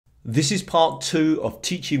This is part 2 of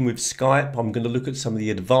teaching with Skype. I'm going to look at some of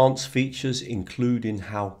the advanced features, including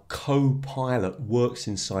how Copilot works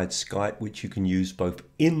inside Skype, which you can use both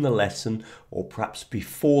in the lesson or perhaps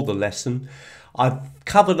before the lesson. I've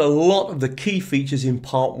covered a lot of the key features in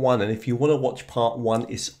part 1, and if you want to watch part 1,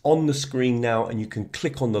 it's on the screen now and you can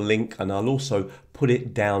click on the link, and I'll also put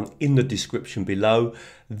it down in the description below.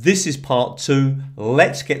 This is part 2.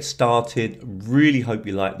 Let's get started. Really hope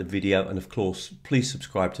you like the video, and of course please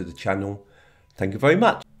subscribe to the channel. Thank you very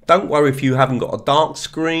much. Don't worry if you haven't got a dark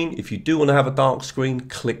screen. If you do want to have a dark screen,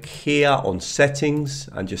 click here on settings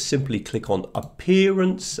and just simply click on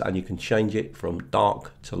appearance, and you can change it from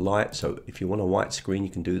dark to light. So if you want a white screen, you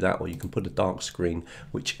can do that, or you can put a dark screen,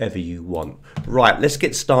 whichever you want. Right, let's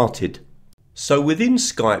get started. So within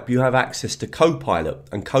Skype, you have access to Copilot,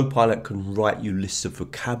 and Copilot can write you lists of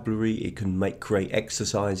vocabulary. It can create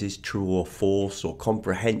exercises, true or false, or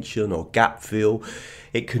comprehension, or gap fill.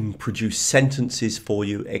 It can produce sentences for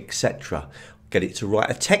you, etc. Get it to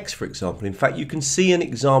write a text, for example. In fact, you can see an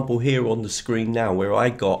example here on the screen now where I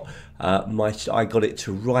got it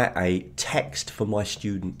to write a text for my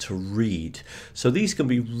student to read. So these can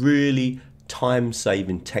be really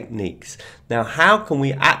time-saving techniques. Now, how can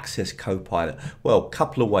we access Copilot? Well, a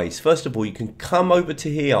couple of ways. First of all, you can come over to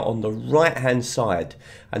here on the right-hand side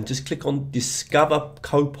and just click on Discover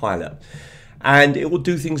Copilot. And it will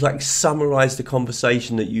do things like summarize the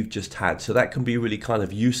conversation that you've just had. So that can be really kind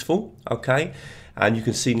of useful, okay? And you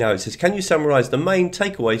can see now it says, can you summarize the main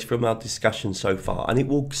takeaways from our discussion so far? And it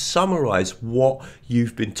will summarize what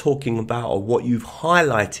you've been talking about or what you've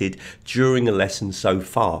highlighted during a lesson so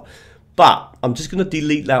far. But I'm just going to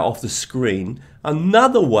delete that off the screen.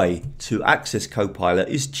 Another way to access Copilot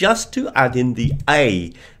is just to add in the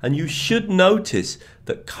A, and you should notice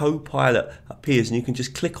that Copilot appears and you can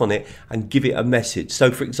just click on it and give it a message.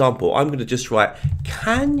 So for example, I'm going to just write,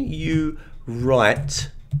 can you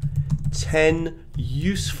write 10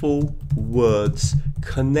 useful words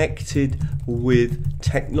connected with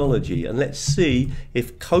technology? And let's see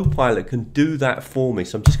if Copilot can do that for me.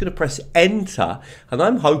 So I'm just going to press enter, and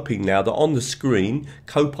I'm hoping now that on the screen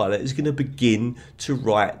Copilot is going to begin to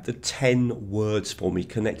write the 10 words for me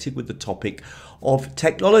connected with the topic of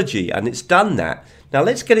technology, and it's done that. Now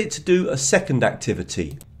let's get it to do a second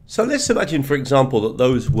activity. So let's imagine, for example, that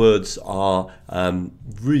those words are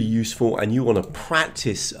really useful and you want to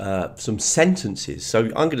practice some sentences. So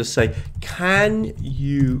I'm going to say, can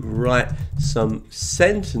you write some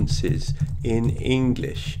sentences in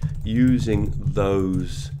English using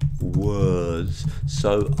those words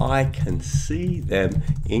so I can see them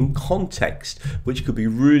in context, which could be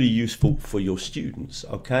really useful for your students,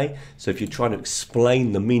 okay? So if you're trying to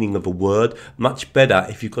explain the meaning of a word, much better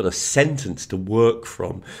if you've got a sentence to work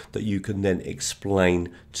from that you can then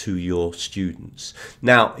explain to your students.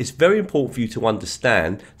 Now, it's very important for you to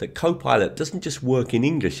understand that Copilot doesn't just work in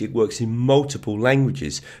English, it works in multiple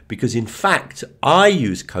languages, because in fact, I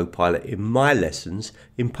use Copilot in my lessons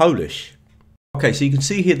in Polish. Okay, so you can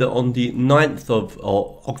see here that on the 9th of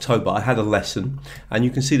October I had a lesson, and you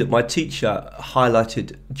can see that my teacher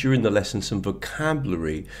highlighted during the lesson some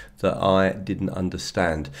vocabulary that I didn't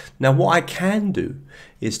understand. Now what I can do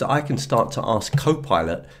is that I can start to ask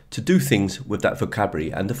Copilot to do things with that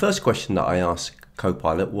vocabulary, and the first question that I asked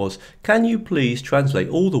Copilot was, can you please translate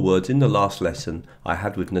all the words in the last lesson I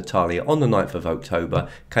had with Natalia on the 9th of October,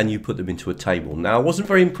 can you put them into a table? Now I wasn't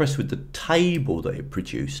very impressed with the table that it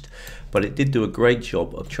produced, but it did do a great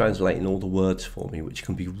job of translating all the words for me, which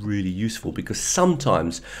can be really useful because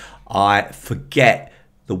sometimes I forget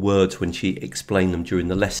the words when she explained them during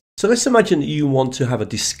the lesson. So let's imagine that you want to have a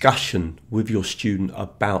discussion with your student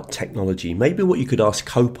about technology. Maybe what you could ask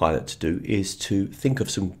Copilot to do is to think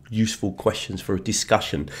of some useful questions for a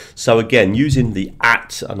discussion. So again, using the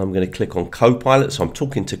 @ and I'm going to click on Copilot. So I'm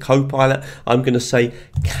talking to Copilot. I'm going to say,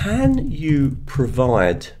 can you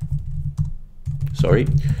provide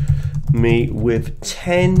me with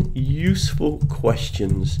 10 useful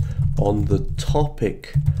questions on the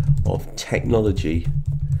topic of technology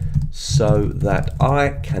so that I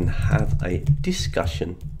can have a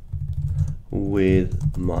discussion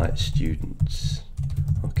with my students.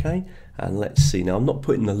 Okay, and let's see. Now I'm not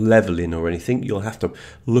putting the level in or anything. You'll have to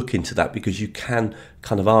look into that because you can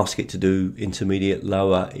kind of ask it to do intermediate,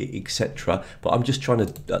 lower, etc. But I'm just trying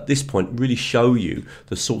to, at this point, really show you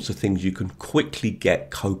the sorts of things you can quickly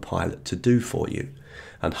get Copilot to do for you.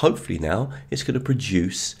 And hopefully now it's going to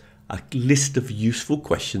produce a list of useful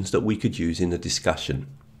questions that we could use in a discussion.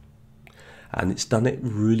 And it's done it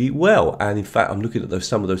really well. And in fact, I'm looking at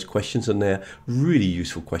some of those questions, and they're really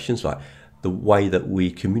useful questions, like the way that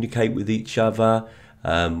we communicate with each other,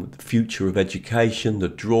 the future of education, the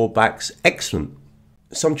drawbacks. Excellent.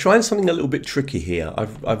 So I'm trying something a little bit tricky here.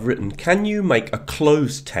 I've written, can you make a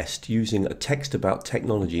closed test using a text about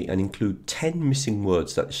technology and include 10 missing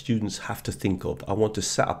words that students have to think of? I want to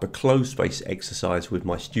set up a closed space exercise with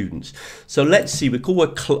my students. So let's see, we call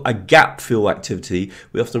a gap fill activity.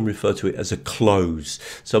 We often refer to it as a close.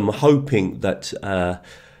 So I'm hoping that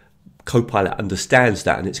Copilot understands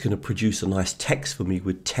that, and it's going to produce a nice text for me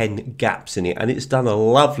with 10 gaps in it. And it's done a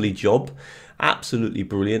lovely job. Absolutely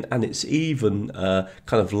brilliant, and it's even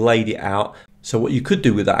kind of laid it out. So what you could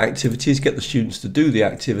do with that activity is get the students to do the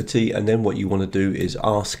activity, and then what you want to do is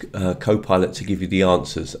ask Copilot to give you the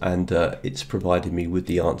answers, and it's provided me with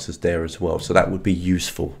the answers there as well, so that would be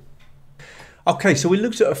useful. Okay, so we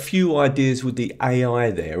looked at a few ideas with the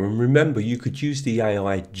AI there, and remember, you could use the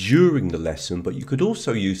AI during the lesson, but you could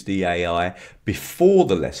also use the AI before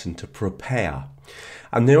the lesson to prepare.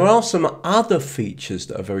 And there are some other features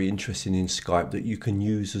that are very interesting in Skype that you can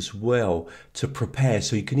use as well to prepare.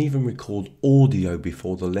 So you can even record audio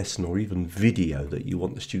before the lesson, or even video that you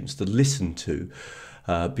want the students to listen to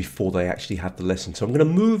before they actually have the lesson. So I'm going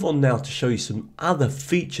to move on now to show you some other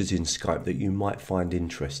features in Skype that you might find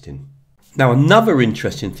interesting. Now, another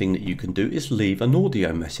interesting thing that you can do is leave an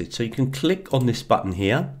audio message. So you can click on this button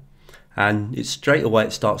here, and it straight away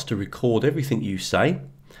it starts to record everything you say.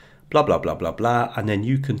 Blah, blah, blah, blah, blah. And then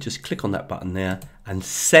you can just click on that button there and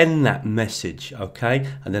send that message, okay?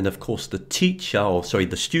 And then, of course, the teacher, or sorry,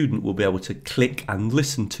 the student will be able to click and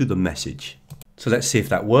listen to the message. So let's see if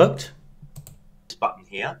that worked. This button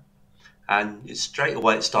here, and it straight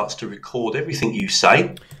away it starts to record everything you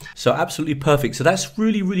say. So absolutely perfect. So that's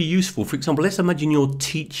really, really useful. For example, let's imagine you're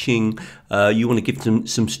teaching, you want to give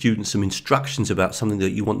some students some instructions about something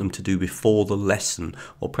that you want them to do before the lesson,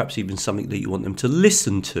 or perhaps even something that you want them to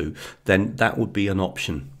listen to, then that would be an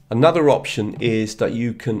option. Another option is that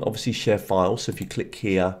you can obviously share files. So if you click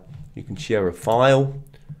here, you can share a file.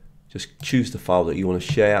 Just choose the file that you want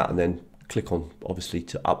to share and then click on, obviously,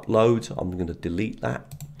 to upload. I'm going to delete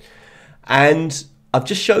that. And I've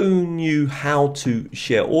just shown you how to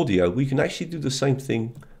share audio. We can actually do the same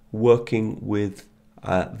thing working with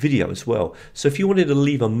video as well. So if you wanted to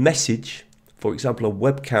leave a message, for example, a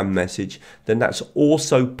webcam message, then that's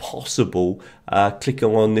also possible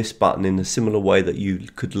clicking on this button in a similar way that you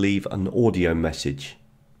could leave an audio message.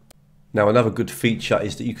 Now, another good feature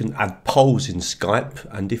is that you can add polls in Skype.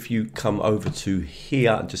 And if you come over to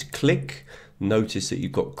here and just click, notice that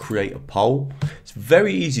you've got create a poll. It's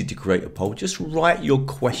very easy to create a poll. Just write your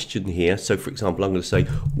question here. So for example, I'm going to say,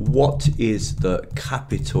 what is the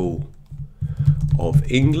capital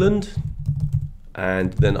of England?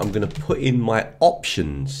 And then I'm going to put in my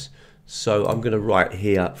options. So I'm going to write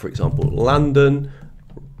here, for example, London,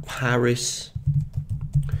 Paris.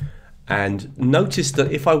 And notice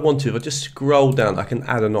that if I want to, if I just scroll down, I can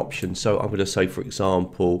add an option. So I'm going to say, for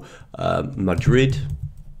example, Madrid.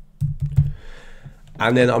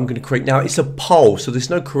 And then I'm going to create, now it's a poll, so there's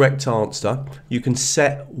no correct answer. You can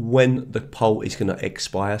set when the poll is going to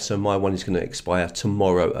expire. So my one is going to expire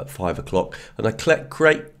tomorrow at 5 o'clock. And I click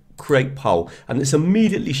create poll, and it's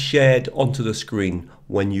immediately shared onto the screen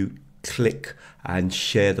when you click and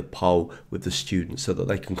share the poll with the students so that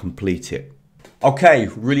they can complete it. Okay,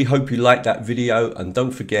 really hope you liked that video, and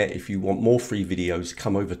don't forget, if you want more free videos,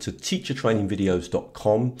 come over to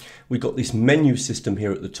teachertrainingvideos.com. We've got this menu system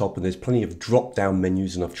here at the top, and there's plenty of drop-down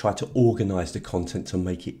menus, and I've tried to organize the content to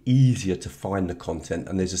make it easier to find the content.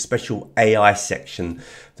 And there's a special AI section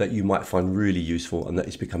that you might find really useful and that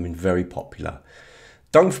is becoming very popular.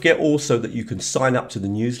 Don't forget also that you can sign up to the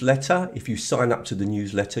newsletter. If you sign up to the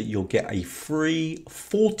newsletter, you'll get a free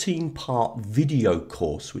 14-part video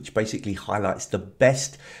course, which basically highlights the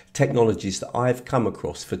best technologies that I've come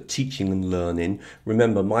across for teaching and learning.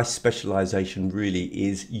 Remember, my specialization really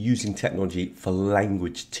is using technology for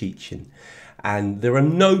language teaching. And there are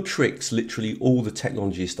no tricks. Literally all the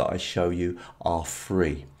technologies that I show you are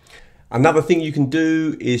free. Another thing you can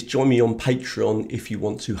do is join me on Patreon if you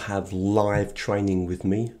want to have live training with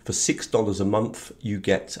me. For $6 a month, you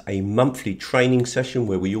get a monthly training session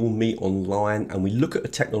where we all meet online and we look at the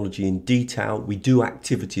technology in detail. We do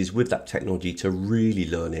activities with that technology to really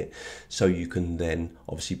learn it, so you can then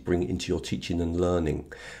obviously bring it into your teaching and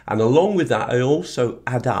learning. And along with that, I also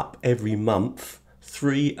add up every month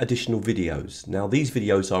 3 additional videos. Now, these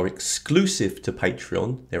videos are exclusive to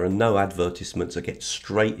Patreon. There are no advertisements. I get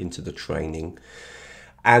straight into the training.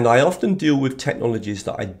 And I often deal with technologies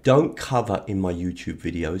that I don't cover in my YouTube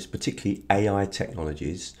videos, particularly AI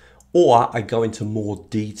technologies, or I go into more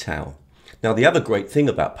detail. Now, the other great thing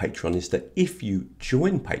about Patreon is that if you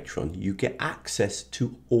join Patreon, you get access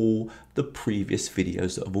to all the previous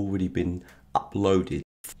videos that have already been uploaded.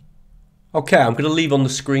 Okay, I'm going to leave on the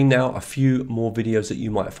screen now a few more videos that you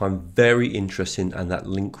might find very interesting and that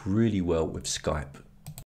link really well with Skype.